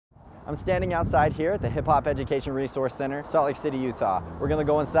I'm standing outside here at the Hip Hop Education Resource Center, Salt Lake City, Utah. We're gonna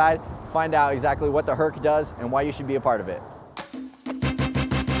go inside, find out exactly what the HERC does and why you should be a part of it.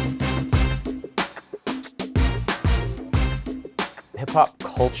 Hip-hop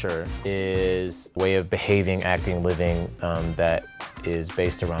culture is a way of behaving, acting, living that is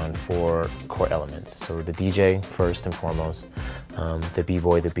based around 4 core elements. So the DJ, first and foremost, the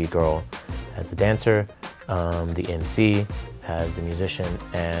b-boy, the b-girl as the dancer, the MC as the musician,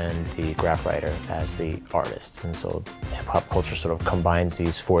 and the graph writer as the artist. And so hip-hop culture sort of combines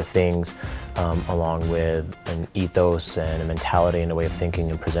these 4 things along with an ethos and a mentality and a way of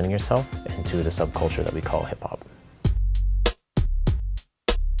thinking and presenting yourself into the subculture that we call hip-hop.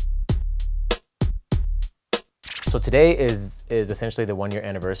 So today is essentially the 1-year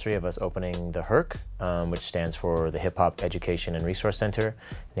anniversary of us opening the HERC, which stands for the Hip Hop Education and Resource Center,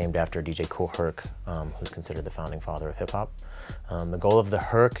 named after DJ Kool Herc, who's considered the founding father of hip hop. The goal of the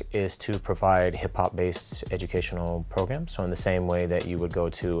HERC is to provide hip-hop-based educational programs. So in the same way that you would go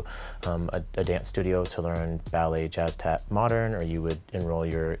to a dance studio to learn ballet, jazz, tap, modern, or you would enroll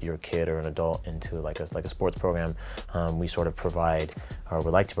your kid or an adult into like a sports program, we sort of provide, or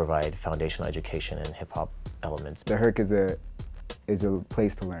would like to provide, foundational education and hip-hop elements. The HERC is a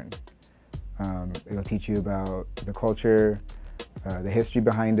place to learn. It'll teach you about the culture, the history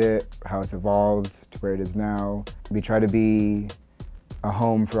behind it, how it's evolved to where it is now. We try to be a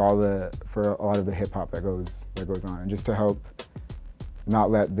home for a lot of the hip hop that goes on, and just to help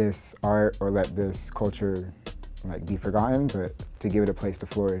not let this art or let this culture be forgotten, but to give it a place to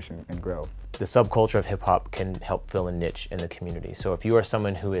flourish and grow. The subculture of hip hop can help fill a niche in the community. So if you are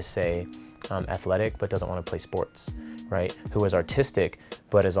someone who is, say, athletic but doesn't want to play sports, right? Who is artistic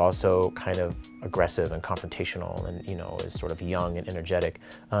but is also kind of aggressive and confrontational and, you know, is sort of young and energetic,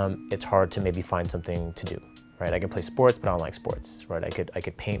 it's hard to maybe find something to do, right? I can play sports but I don't like sports, right? I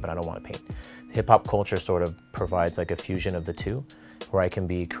could paint but I don't want to paint. Hip hop culture sort of provides like a fusion of the two, where I can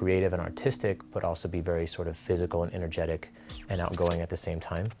be creative and artistic but also be very sort of physical and energetic and outgoing at the same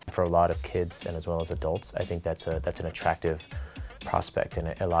time. For a lot of kids and as well as adults, I think that's an attractive prospect, and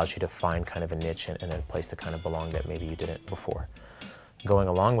it allows you to find kind of a niche and a place to kind of belong that maybe you didn't before. Going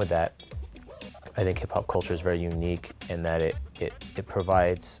along with that, I think hip-hop culture is very unique in that it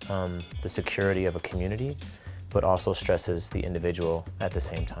provides the security of a community, but also stresses the individual at the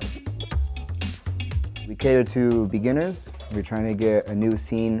same time. We cater to beginners. We're trying to get a new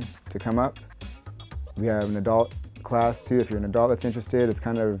scene to come up. We have an adult class too. If you're an adult that's interested, it's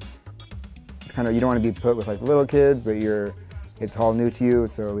kind of you don't want to be put with like little kids, but it's all new to you.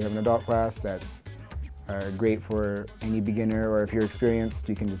 So we have an adult class that's great for any beginner, or if you're experienced,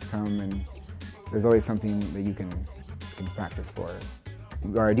 you can just come and there's always something that you can practice for.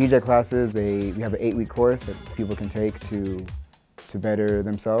 Our DJ classes, we have an 8-week course that people can take to better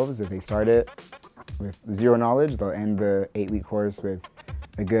themselves. If they start it with 0 knowledge, they'll end the 8-week course with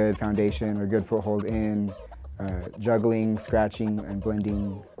a good foundation or good foothold in juggling, scratching, and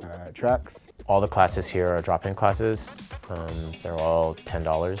blending tracks. All the classes here are drop-in classes. They're all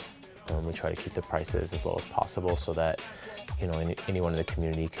 $10. We try to keep the prices as low as possible so that, you know, anyone in the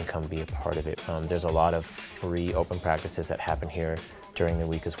community can come be a part of it. There's a lot of free open practices that happen here during the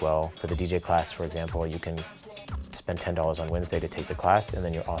week as well. For the DJ class, for example, you can spend $10 on Wednesday to take the class, and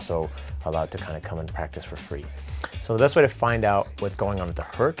then you're also allowed to kind of come and practice for free. So the best way to find out what's going on at the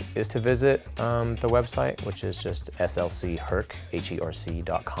HERC is to visit the website, which is just slcherc,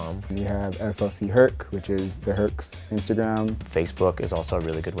 HERC.com. We have SLC HERC, which is the HERC's Instagram. Facebook is also a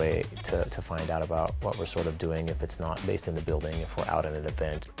really good way to find out about what we're sort of doing if it's not based in the building, if we're out at an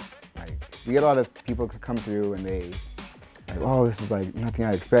event. We get a lot of people who come through and they oh, this is like nothing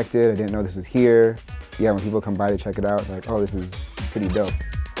I expected. I didn't know this was here. Yeah, when people come by to check it out, like, oh, this is pretty dope.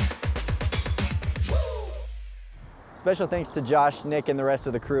 Special thanks to Josh, Nick, and the rest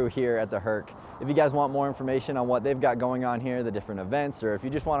of the crew here at the HERC. If you guys want more information on what they've got going on here, the different events, or if you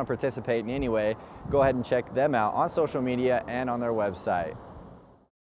just want to participate in any way, go ahead and check them out on social media and on their website.